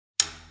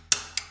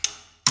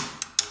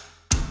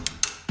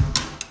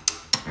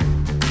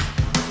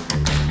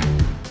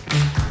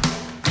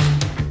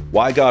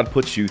Why God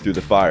Puts You Through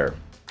the Fire,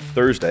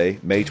 Thursday,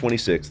 May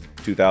 26,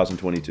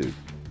 2022.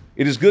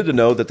 It is good to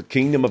know that the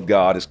kingdom of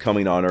God is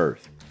coming on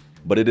earth,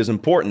 but it is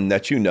important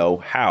that you know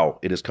how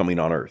it is coming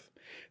on earth.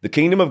 The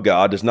kingdom of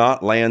God does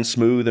not land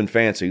smooth and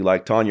fancy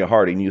like Tonya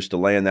Harding used to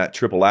land that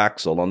triple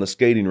axel on the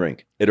skating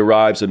rink. It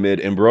arrives amid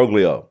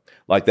imbroglio,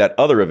 like that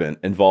other event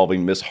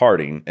involving Miss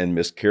Harding and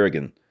Miss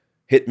Kerrigan.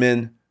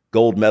 Hitmen,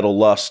 gold medal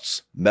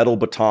lusts, metal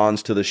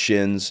batons to the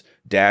shins,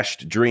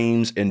 dashed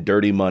dreams, and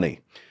dirty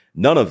money.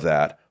 None of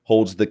that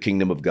holds the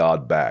kingdom of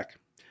God back.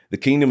 The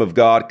kingdom of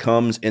God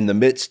comes in the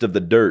midst of the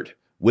dirt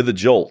with a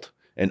jolt,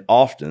 and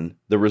often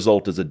the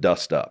result is a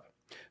dust-up.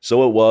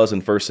 So it was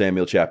in 1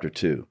 Samuel chapter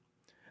 2.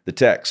 The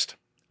text,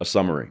 a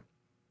summary.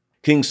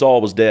 King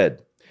Saul was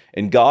dead,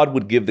 and God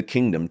would give the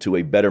kingdom to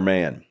a better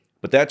man.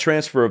 But that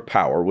transfer of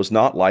power was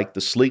not like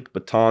the sleek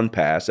baton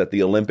pass at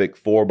the Olympic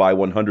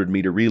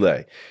 4x100-meter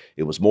relay.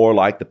 It was more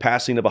like the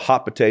passing of a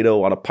hot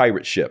potato on a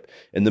pirate ship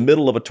in the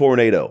middle of a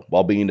tornado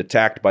while being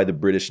attacked by the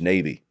British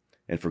Navy.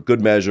 And for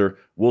good measure,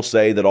 we'll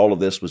say that all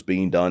of this was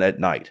being done at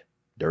night,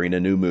 during a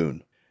new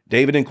moon.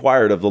 David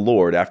inquired of the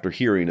Lord after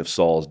hearing of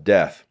Saul's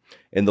death,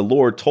 and the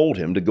Lord told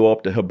him to go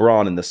up to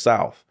Hebron in the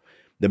south.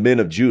 The men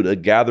of Judah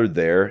gathered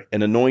there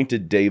and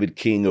anointed David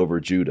king over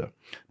Judah.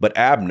 But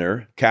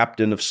Abner,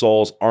 captain of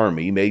Saul's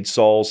army, made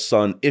Saul's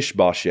son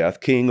Ishbosheth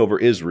king over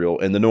Israel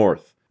in the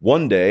north.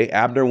 One day,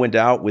 Abner went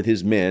out with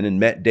his men and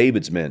met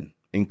David's men,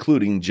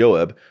 including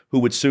Joab, who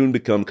would soon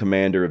become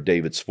commander of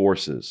David's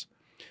forces.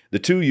 The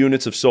two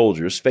units of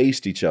soldiers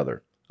faced each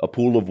other. A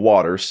pool of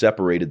water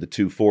separated the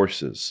two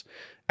forces.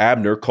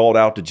 Abner called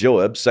out to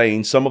Joab,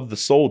 saying some of the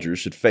soldiers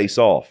should face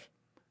off.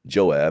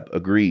 Joab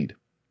agreed.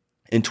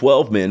 And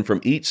 12 men from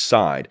each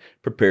side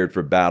prepared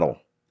for battle.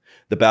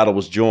 The battle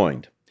was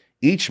joined.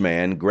 Each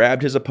man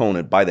grabbed his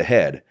opponent by the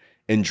head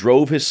and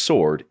drove his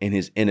sword in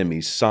his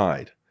enemy's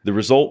side. The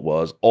result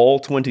was all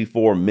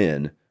 24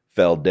 men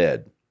fell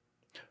dead.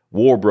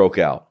 War broke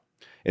out,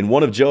 and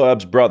one of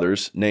Joab's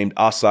brothers, named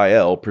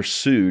Asael,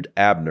 pursued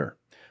Abner.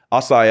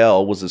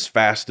 Asael was as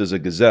fast as a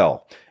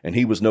gazelle, and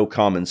he was no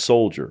common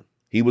soldier.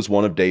 He was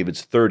one of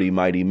David's 30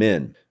 mighty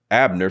men.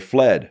 Abner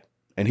fled,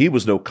 and he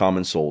was no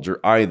common soldier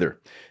either.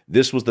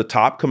 This was the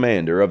top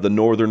commander of the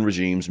northern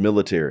regime's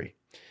military.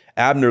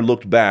 Abner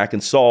looked back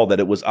and saw that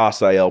it was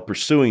Asael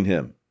pursuing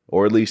him,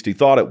 or at least he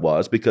thought it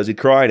was, because he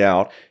cried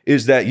out,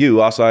 "Is that you,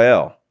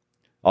 Asael?"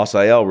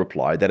 Asael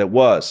replied that it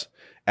was.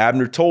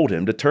 Abner told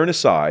him to turn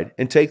aside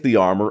and take the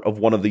armor of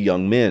one of the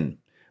young men,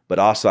 but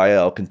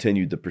Asael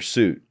continued the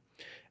pursuit.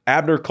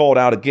 Abner called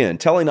out again,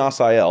 telling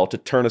Asael to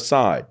turn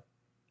aside.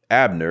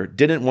 Abner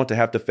didn't want to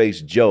have to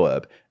face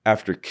Joab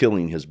after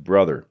killing his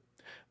brother,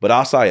 but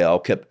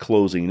Asael kept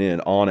closing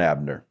in on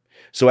Abner.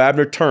 So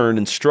Abner turned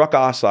and struck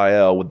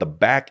Asael with the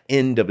back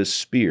end of his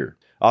spear.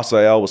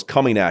 Asael was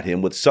coming at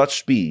him with such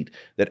speed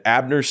that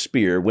Abner's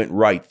spear went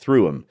right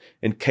through him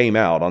and came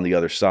out on the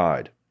other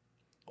side.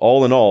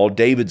 All in all,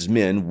 David's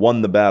men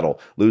won the battle,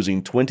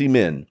 losing 20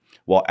 men,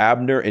 while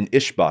Abner and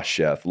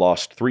Ishbosheth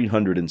lost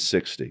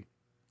 360.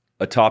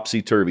 A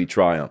topsy-turvy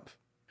triumph.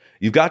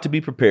 You've got to be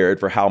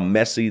prepared for how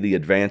messy the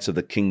advance of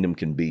the kingdom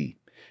can be.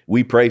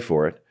 We pray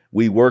for it,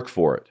 we work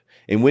for it,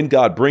 and when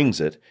God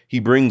brings it, He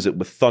brings it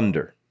with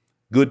thunder.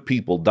 Good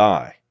people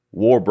die,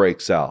 war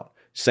breaks out,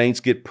 saints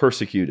get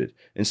persecuted,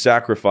 and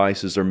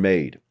sacrifices are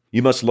made.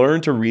 You must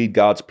learn to read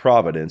God's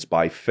providence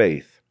by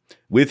faith.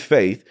 With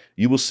faith,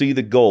 you will see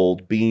the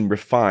gold being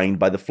refined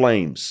by the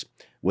flames.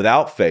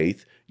 Without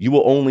faith, you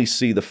will only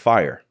see the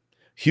fire.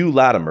 Hugh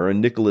Latimer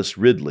and Nicholas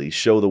Ridley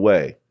show the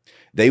way.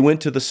 They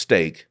went to the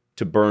stake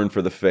to burn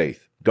for the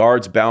faith.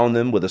 Guards bound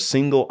them with a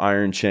single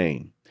iron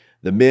chain.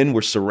 The men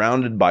were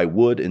surrounded by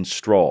wood and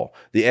straw.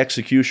 The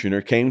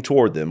executioner came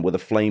toward them with a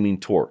flaming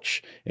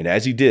torch, and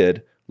as he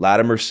did,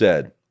 Latimer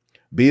said,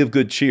 "Be of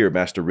good cheer,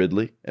 Master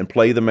Ridley, and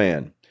play the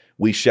man.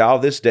 We shall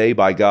this day,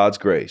 by God's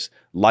grace,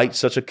 light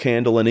such a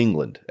candle in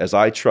England as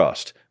I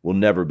trust will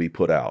never be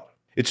put out."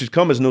 It should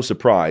come as no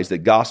surprise that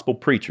gospel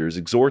preachers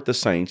exhort the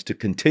saints to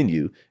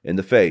continue in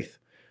the faith.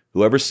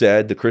 Whoever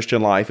said the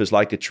Christian life is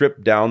like a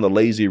trip down the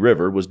lazy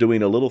river was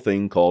doing a little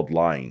thing called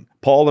lying.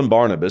 Paul and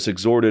Barnabas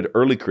exhorted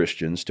early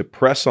Christians to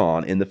press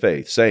on in the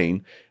faith,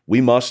 saying, "We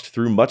must,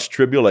 through much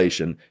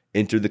tribulation,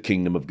 enter the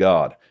kingdom of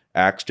God."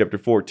 Acts chapter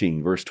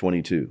 14, verse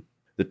 22.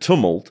 The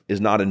tumult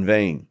is not in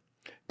vain.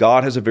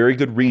 God has a very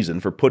good reason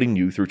for putting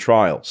you through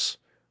trials.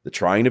 The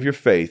trying of your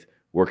faith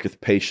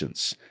worketh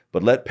patience,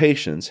 but let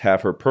patience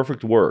have her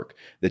perfect work,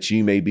 that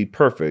ye may be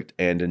perfect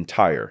and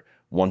entire,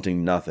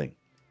 wanting nothing.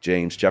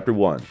 James chapter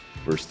 1,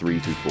 verse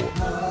 3-4.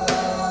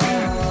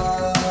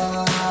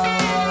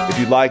 If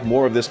you'd like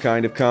more of this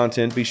kind of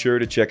content, be sure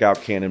to check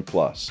out Canon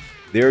Plus.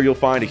 There you'll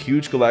find a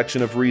huge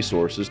collection of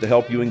resources to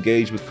help you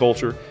engage with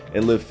culture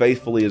and live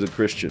faithfully as a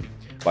Christian.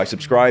 By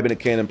subscribing to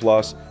Canon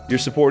Plus, you're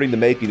supporting the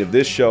making of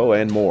this show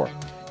and more.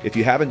 If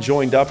you haven't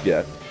joined up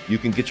yet, you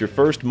can get your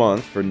first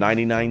month for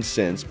 99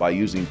 cents by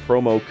using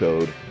promo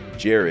code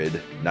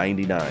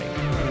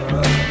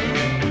JARED99.